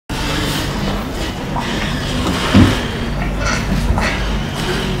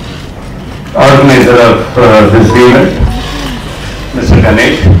organizer of this event, Mr.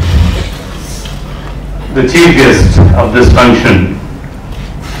 Ganesh, the chief guest of this function,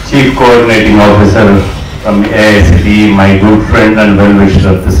 Chief Coordinating Officer from AICTE, my good friend and well-wisher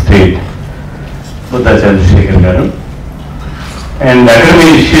of the state, Buddha Chandrasekhar Garu, and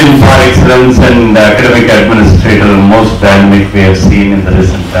academician par excellence and academic administrator most dynamic we have seen in the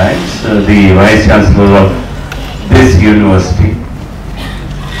recent times, the Vice Chancellor of this university,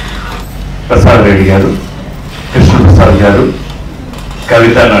 Prasad Reddy Garu, Krishna Prasad Garu,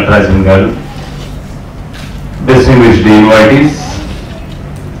 Kavita Natarajan Garu, distinguished invitees,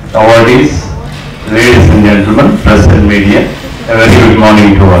 awardees, ladies and gentlemen, press and media, a very good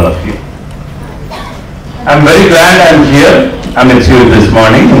morning to all of you. I'm very glad I'm here. I'm with you this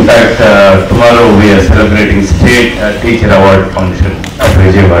morning. In fact, tomorrow we are celebrating State Teacher Award function at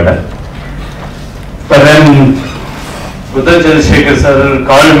Vijayawada. But then Buddha Chandrasekhar sir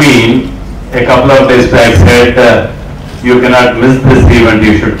called me a couple of days back, said, you cannot miss this event,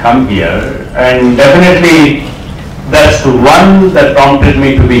 you should come here. And definitely that's one that prompted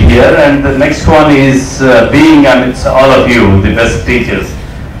me to be here. And the next one is being amidst all of you, the best teachers,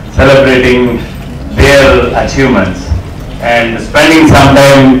 celebrating their achievements. And spending some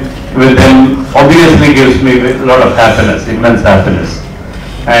time with them obviously gives me a lot of happiness, immense happiness.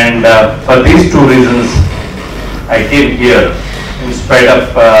 And for these two reasons, I came here in spite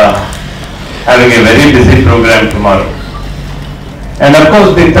of having a very busy program tomorrow. And of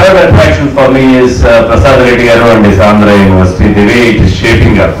course, the third attraction for me is Prasad Reddy Garu and his Andhra University, the way it is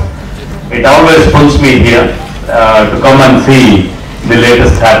shaping up. It always pulls me here to come and see the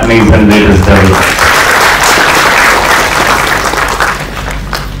latest happenings and latest developments.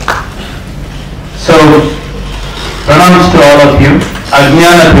 So, pronouns to all of you.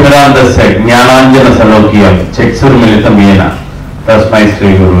 Ajnana Timirandasya Jnananjana Salokiyam Cheksur Militam Yena Tasmai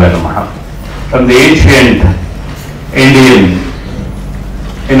Sri Guru Namaha. From the ancient Indian,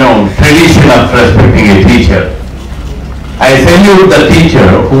 tradition of respecting a teacher, I salute the teacher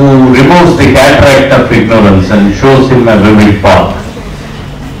who removes the cataract of ignorance and shows him a vivid path.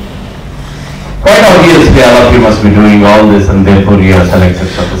 Quite obviously, all of you must be doing all this, and therefore you are selected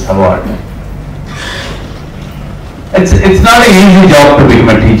for this award. It's not an easy job to become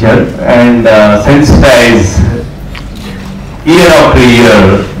a teacher and sensitize year after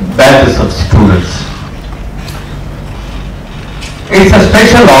year batches of students. It's a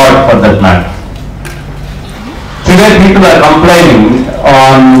special art for that matter. Today people are complaining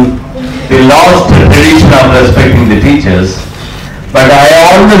on the lost tradition of respecting the teachers, but I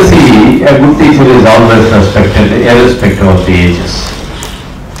always see a good teacher is always respected irrespective of the ages.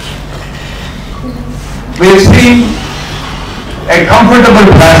 We've seen a comfortable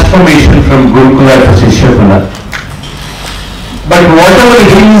transformation from Gurukula to Shishyakula. But whatever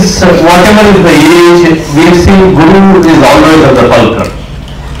it is, whatever is the age, we've seen Guru is always at the fulcrum.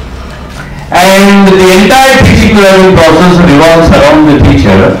 And the entire teaching learning process revolves around the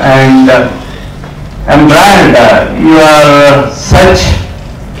teacher, and I'm glad you are such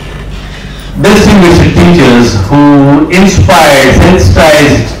distinguished teachers who inspired,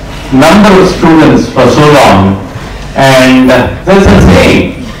 sensitized number of students for so long. And there's a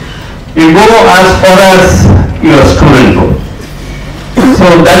saying, you go as far as your student goes. So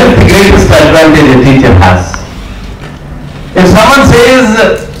that is the greatest advantage a teacher has. If someone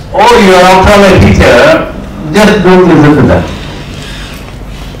says, oh, you are after all a teacher, just don't listen to them.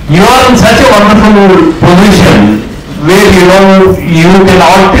 You are in such a wonderful position where you can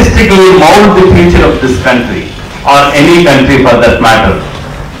artistically mold the future of this country, or any country for that matter.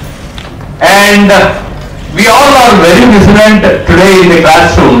 And we all are very vigilant today in the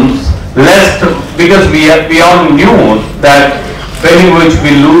classrooms, because we all knew that in which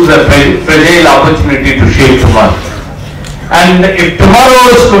we lose a fragile opportunity to shape tomorrow. And if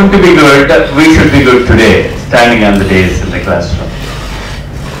tomorrow is going to be good, we should be good today, standing on the days in the classroom.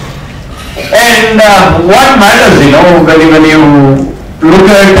 And what matters, when you look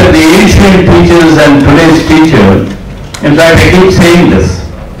at the ancient teachers and today's teacher, in fact I keep saying this.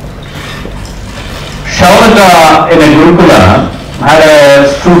 Shaulaka in a Gurukula had a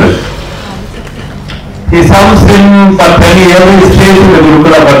student. He serves him for 10 years, he stays in the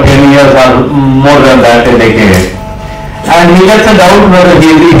Gurukula for 10 years or more than that, a decade. And he gets a doubt whether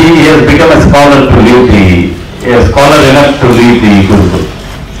he has become a scholar to leave enough to leave the Gurukula.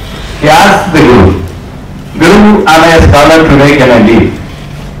 He asks the Guru, am I a scholar today, can I leave?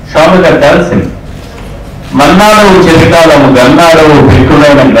 Shaulaka tells him, Mannadavu Chirikalamu Gannadavu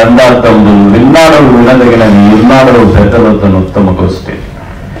Bhikkudaina Grandarthamudu Vinnadavu Vinadagina Yurnadavu Pettavatan Uttama Kosti.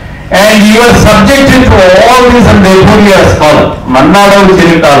 And you were subjected to all this and therefore you are a scholar. Mannadavu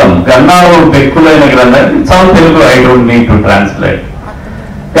Chirikalam, Gannadavu Pekkulaina Grandam, it's all Telugu, I don't need to translate.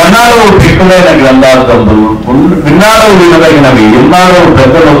 Gannadavu Pekkulaina Grandardamulu, Vinnadavu Vinadaginnavi, Innadavu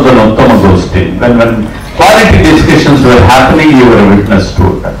Peddalavathanu Uttama Gosti. When quality discussions were happening, you were a witness to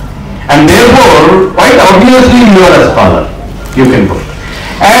it. And therefore, quite obviously you are a scholar. You can go.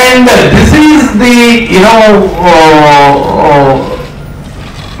 And this is the,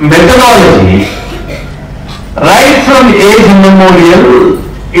 methodology right from age immemorial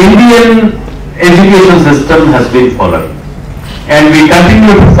Indian education system has been followed, and we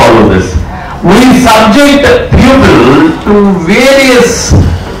continue to follow this. We subject people to various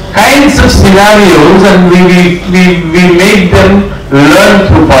kinds of scenarios and we make them learn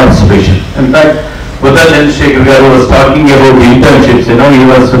through participation. In fact, Buddha Chandrasekhar Garu was talking about internships, he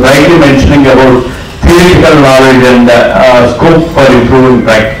was rightly mentioning about theoretical knowledge and scope for improving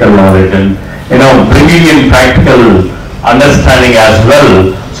practical knowledge and, bringing in practical understanding as well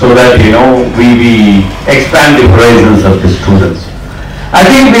so that, we expand the horizons of the students. I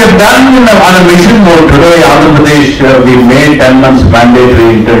think we have done on a mission mode today, Andhra Pradesh, we made 10 months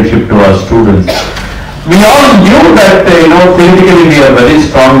mandatory internship to our students. We all knew that, theoretically we are very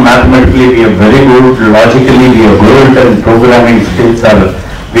strong, mathematically we are very good, logically we are good, and programming skills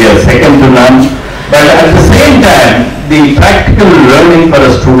we are second to none. But at the same time, the practical learning for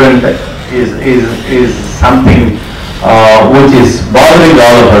a student is something which is bothering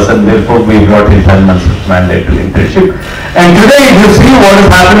all of us, and therefore we brought in 10 months of mandatory internship. And today, if you see what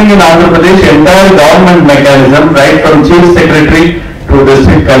is happening in Andhra Pradesh, entire government mechanism, right from Chief Secretary to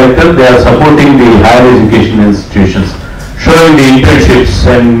District Collector, they are supporting the higher education institutions, showing the internships,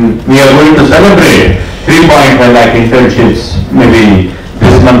 and we are going to celebrate 3.5 lakh internships maybe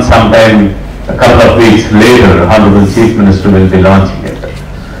this month sometime. A couple of weeks later, Honorable Chief Minister will be launching it.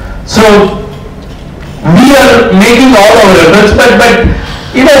 So, we are making all our efforts, but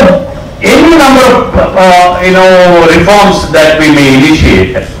any number of, reforms that we may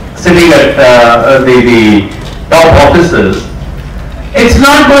initiate, sitting at the top offices, it's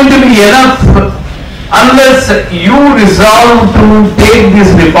not going to be enough unless you resolve to take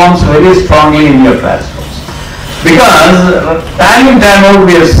these reforms very strongly in your classrooms. Because time in time out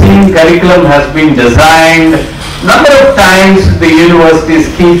we have seen curriculum has been designed. Number of times the universities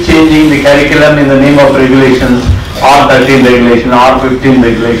keep changing the curriculum in the name of regulations, or 13 regulation, or 15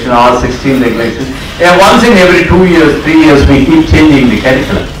 regulation, or 16 regulation. And once in every 2 years, 3 years we keep changing the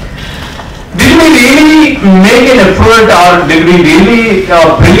curriculum. Did we really make an effort, or did we really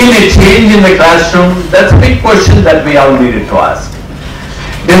bring in a change in the classroom? That's a big question that we all needed to ask.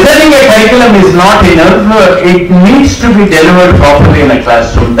 Designing a curriculum is not enough, it needs to be delivered properly in a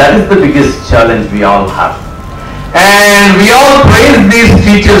classroom. That is the biggest challenge we all have. And we all praise these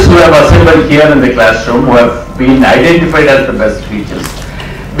teachers who have assembled here in the classroom, who have been identified as the best teachers.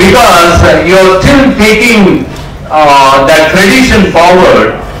 Because you are still taking that tradition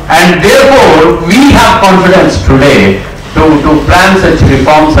forward, and therefore we have confidence today to plan such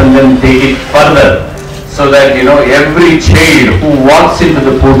reforms and then take it further. So that, every child who walks into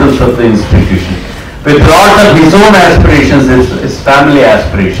the portals of the institution with lot of his own aspirations, his family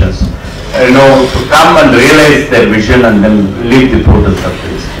aspirations, to come and realize their vision and then leave the portals of the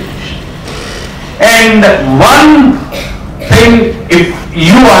institution. And one thing, if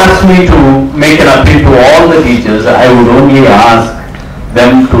you ask me to make an appeal to all the teachers, I would only ask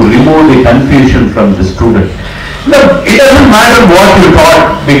them to remove the confusion from the student. Look, it doesn't matter what you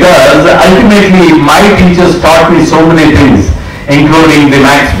taught, because ultimately my teachers taught me so many things, including the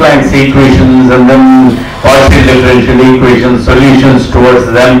Max Planck's equations and then partial differential equations, solutions towards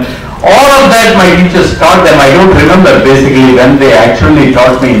them. All of that my teachers taught them. I don't remember basically when they actually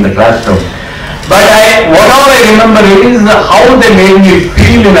taught me in the classroom. But what all I remember is how they made me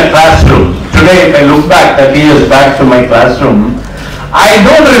feel in a classroom. Today, if I look back 30 years back to my classroom, I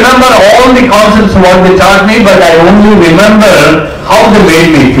don't remember all the concepts what they taught me, but I only remember how they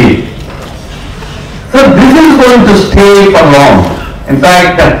made me feel. So this is going to stay for long. In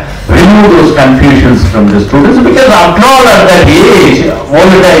fact, remove those confusions from the students, because after all at that age,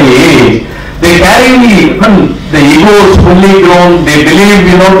 volatile age, they carry the ego is fully grown, they believe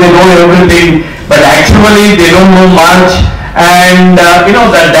they know everything, but actually they don't know much, and that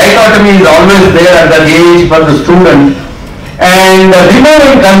dichotomy is always there at that age for the student. And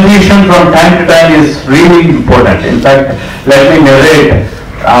removing confusion from time to time is really important. In fact, let me narrate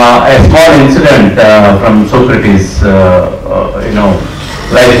a small incident from Socrates'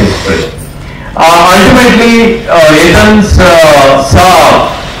 life history. Ultimately, Athens saw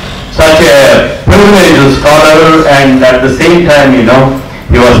such a privileged scholar, and at the same time,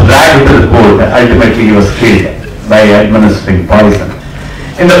 he was dragged to the ultimately he was killed by administering poison.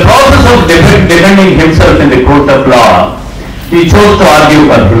 In the process of defending himself in the court of law, he chose to argue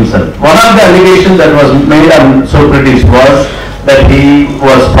for himself. One of the allegations that was made on Socrates was that he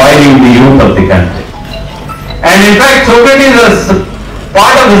was spoiling the youth of the country. And in fact, Socrates, as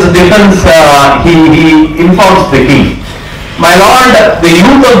part of his defense, he informs the king, my lord, the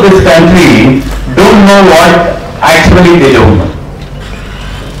youth of this country don't know what actually they don't know.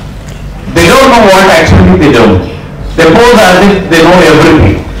 They don't know what actually they don't know. They pose as if they know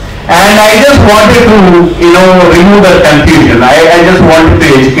everything. And I just wanted to, remove that confusion. I just wanted to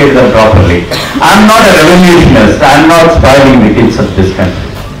educate them properly. I'm not a revolutionist. I'm not spoiling the kids of this country.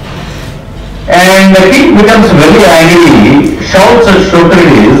 And the king becomes very angry, shouts at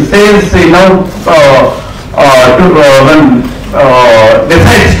Socrates, says,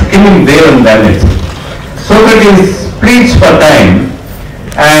 decides to kill him there and then. Socrates pleads for time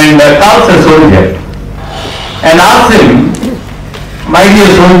and calls a soldier and asks him, my dear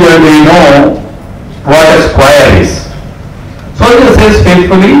soldier, do you know what a square is? Soldier says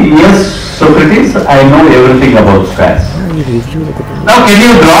faithfully, yes, Socrates, I know everything about squares. Now can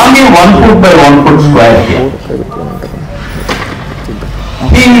you draw me 1 foot by 1 foot square here?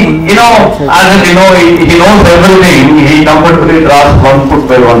 He knows everything, he comfortably draws 1 foot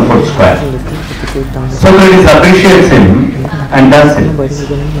by 1 foot square. Socrates appreciates him and does it.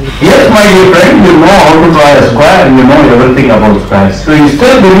 Yes, my dear friend, you know how to draw a square, you know everything about squares. So you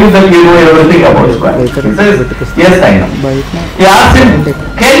still believe that you know everything about squares? He says, yes, I know. He asks him,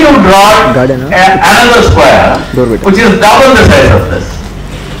 can you draw another square which is double the size of this?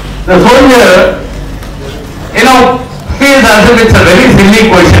 The soldier, feels as if it's a very silly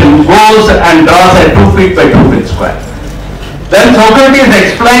question, goes and draws a 2 feet by 2 feet square. Then Socrates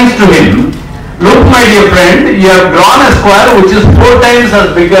explains to him, look, my dear friend, you have drawn a square which is 4 times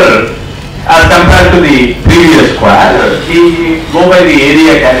as bigger as compared to the previous square. He go by the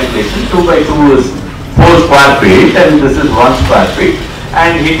area calculation, 2 by 2 is 4 square feet and this is 1 square feet.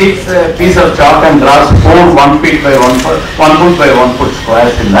 And he takes a piece of chalk and draws 4 1 feet by 1 foot, 1 foot by 1 foot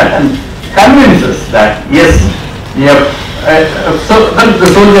squares in that and convinces that, yes, so then the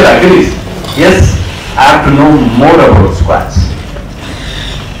soldier agrees, yes, I have to know more about squares.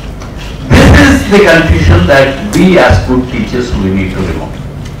 This is the confusion that we as good teachers we need to remove.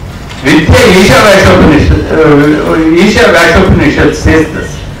 Isha Vashopanishad says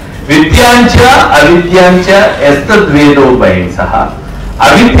this, Vidyancha avidyancha estadvedo bhainsaha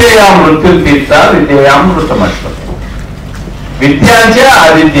avidyayam mrityul tirtha vidyayam mrutamashvatu. Vidyancha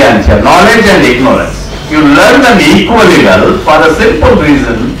avidyancha, knowledge and ignorance. You learn them equally well for the simple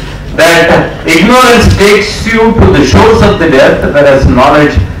reason that ignorance takes you to the shores of the death, whereas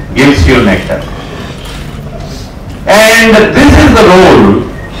knowledge gives you nectar. And this is the role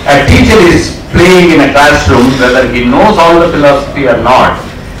a teacher is playing in a classroom, whether he knows all the philosophy or not.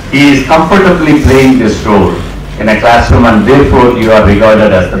 He is comfortably playing this role in a classroom and therefore you are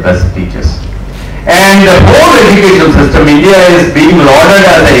regarded as the best teachers. And the whole education system, India is being lauded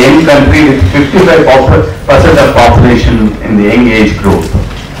as a young country with 55% of population in the young age group.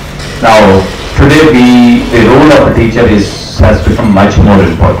 Now, today the role of a teacher has become much more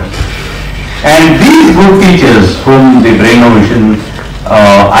important. And these good teachers whom the Brainovision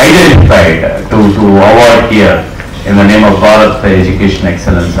identified to award here in the name of Bharat Education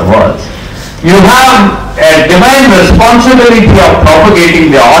Excellence Awards, you have a divine responsibility of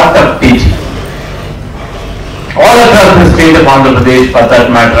propagating the art of teaching all across the state of Andhra Pradesh, for that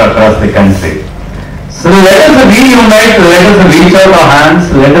matter across the country. So let us reunite, let us reach out our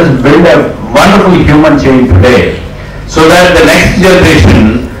hands, let us build a wonderful human chain today so that the next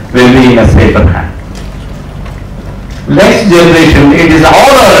generation will be in a safer hand. Next generation, it is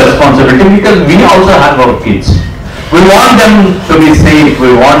all our responsibility because we also have our kids. We want them to be safe,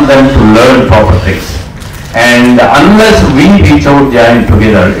 we want them to learn proper things. And unless we reach out join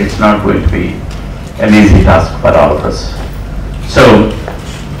together, it's not going to be an easy task for all of us. So,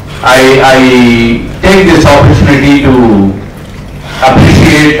 I take this opportunity to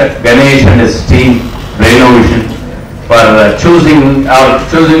appreciate Ganesh and his team, Brainovision, for choosing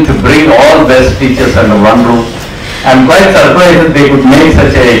to bring all best teachers under one roof. I'm quite surprised that they could make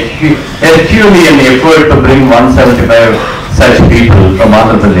such a Herculean effort to bring 175 such people from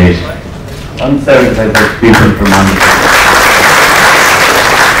Andhra Pradesh. 175 such people from Andhra Pradesh.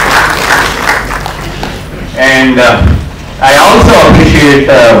 And I also appreciate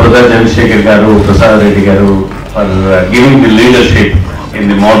Brother Chandrasekhar Garu, Prasad Reddy Garu for giving the leadership in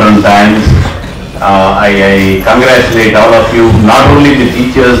the modern times. I congratulate all of you, not only the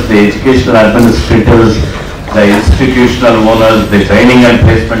teachers, the educational administrators, the institutional owners, the training and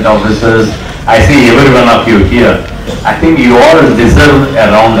placement officers, I see every one of you here. I think you all deserve a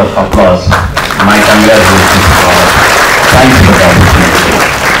round of applause. My congratulations to all. Thanks for that.